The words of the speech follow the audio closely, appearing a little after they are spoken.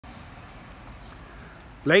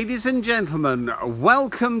Ladies and gentlemen,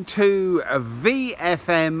 welcome to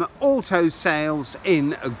VFM Autosales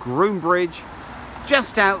in Groombridge,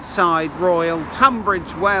 just outside Royal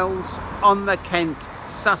Tunbridge Wells on the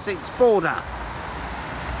Kent-Sussex border.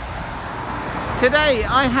 Today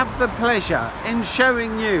I have the pleasure in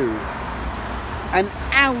showing you an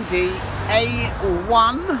Audi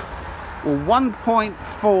A1 or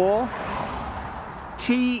 1.4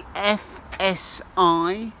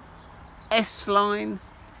 TFSI S-Line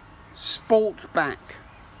Sportback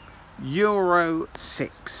Euro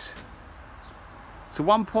 6. It's a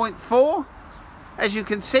 1.4. As you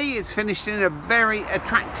can see, it's finished in a very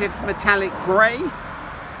attractive metallic grey.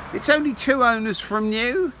 It's only 2 owners from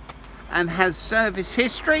new and has service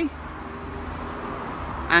history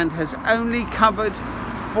and has only covered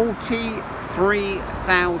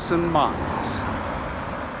 43,000 miles.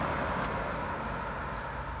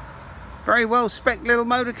 Very well spec little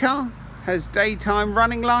motor car. Has daytime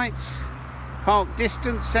running lights, park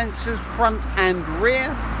distance sensors front and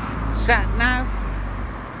rear, sat nav,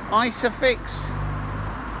 Isofix,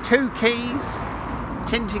 2 keys,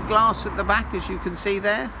 tinted glass at the back as you can see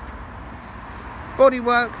there.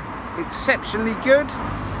 Bodywork exceptionally good.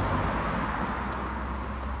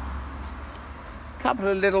 Couple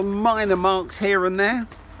of little minor marks here and there,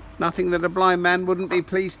 nothing that a blind man wouldn't be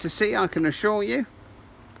pleased to see, I can assure you.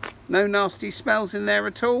 No nasty smells in there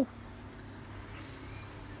at all.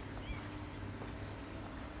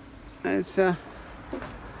 There's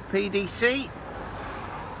PDC.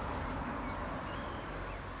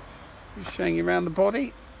 Just showing you around the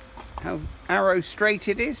body how arrow straight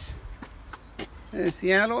it is. There's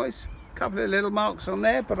the alloys. A couple of little marks on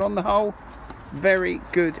there, but on the whole, very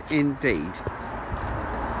good indeed.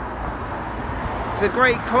 It's a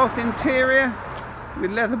grey cloth interior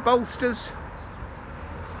with leather bolsters.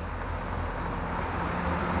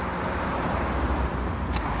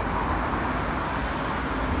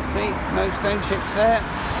 See, no stone chips there.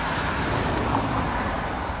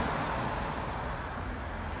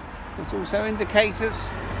 There's also indicators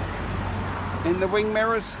in the wing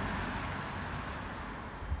mirrors.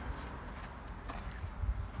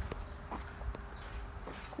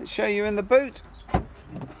 Let's show you in the boot.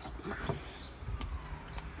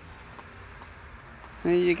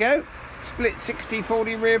 There you go. Split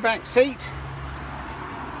 60/40 rear back seat.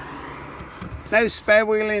 No spare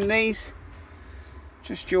wheel in these.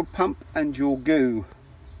 Just your pump and your goo.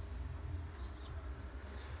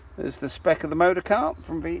 There's the spec of the motor car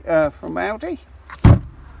from Audi.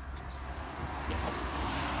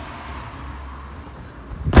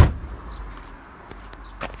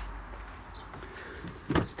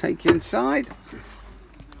 Let's take you inside.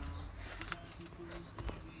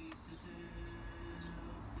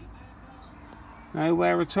 No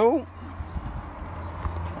wear at all.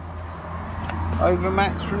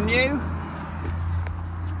 Overmats from new.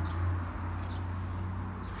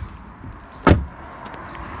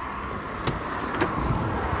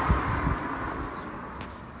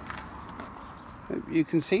 You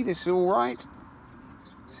can see this is all right.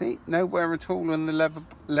 See, no wear at all on the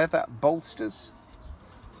leather bolsters.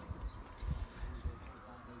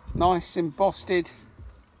 Nice embossed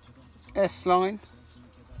S-Line.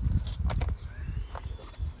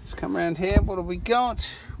 Let's come around here. What have we got?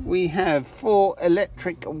 We have 4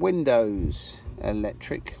 electric windows,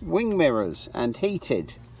 electric wing mirrors and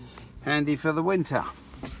heated. Handy for the winter.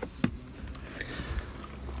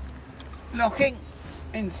 Locking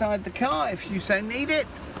inside the car if you so need it.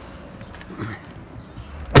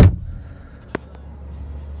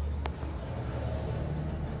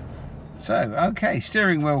 So, okay,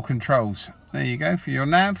 steering wheel controls. There you go for your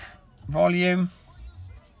nav, volume.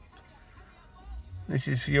 This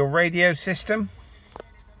is for your radio system.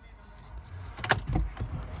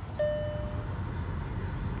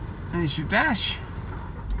 There's your dash.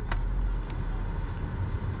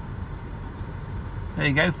 There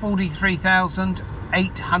you go,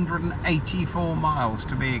 43,884 miles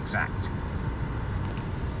to be exact.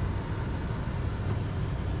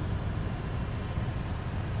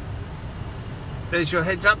 There's your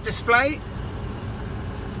heads-up display.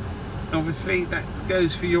 Obviously that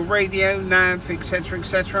goes for your radio, nav, etc,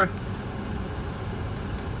 etc.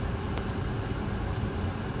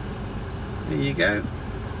 There you go.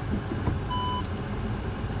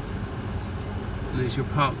 There's your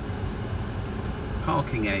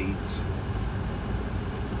parking aids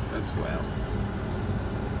as well.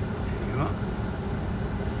 There you are.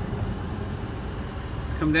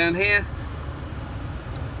 Let's come down here.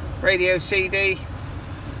 Radio CD.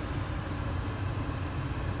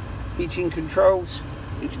 Heating controls.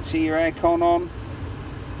 You can see your aircon on.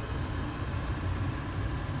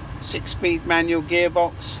 6-speed manual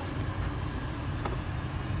gearbox.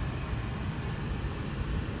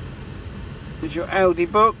 There's your Audi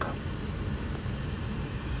book.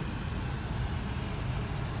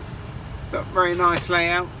 Got very nice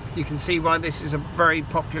layout. You can see why this is a very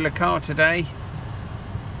popular car today.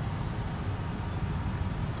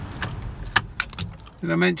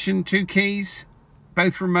 Did I mention 2 keys,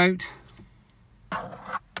 both remote?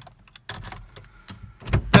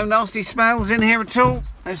 No nasty smells in here at all.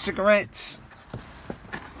 No cigarettes,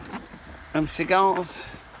 no cigars,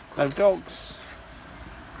 no dogs.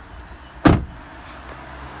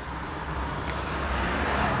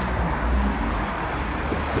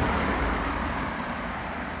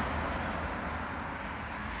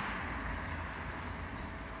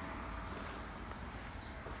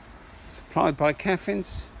 Supplied by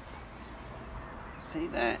Caffins. See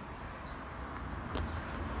that?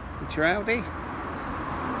 It's your Audi.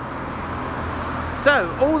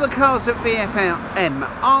 So, all the cars at VFM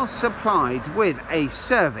are supplied with a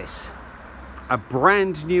service, a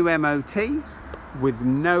brand new MOT with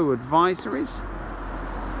no advisories,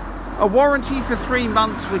 a warranty for 3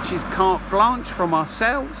 months which is carte blanche from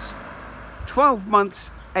ourselves, 12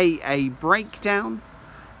 months AA breakdown,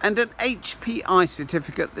 and an HPI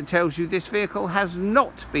certificate that tells you this vehicle has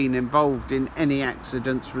not been involved in any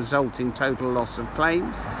accidents resulting total loss of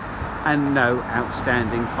claims, and no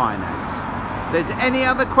outstanding finance. If there's any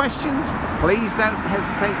other questions, please don't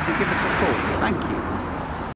hesitate to give us a call. Thank you.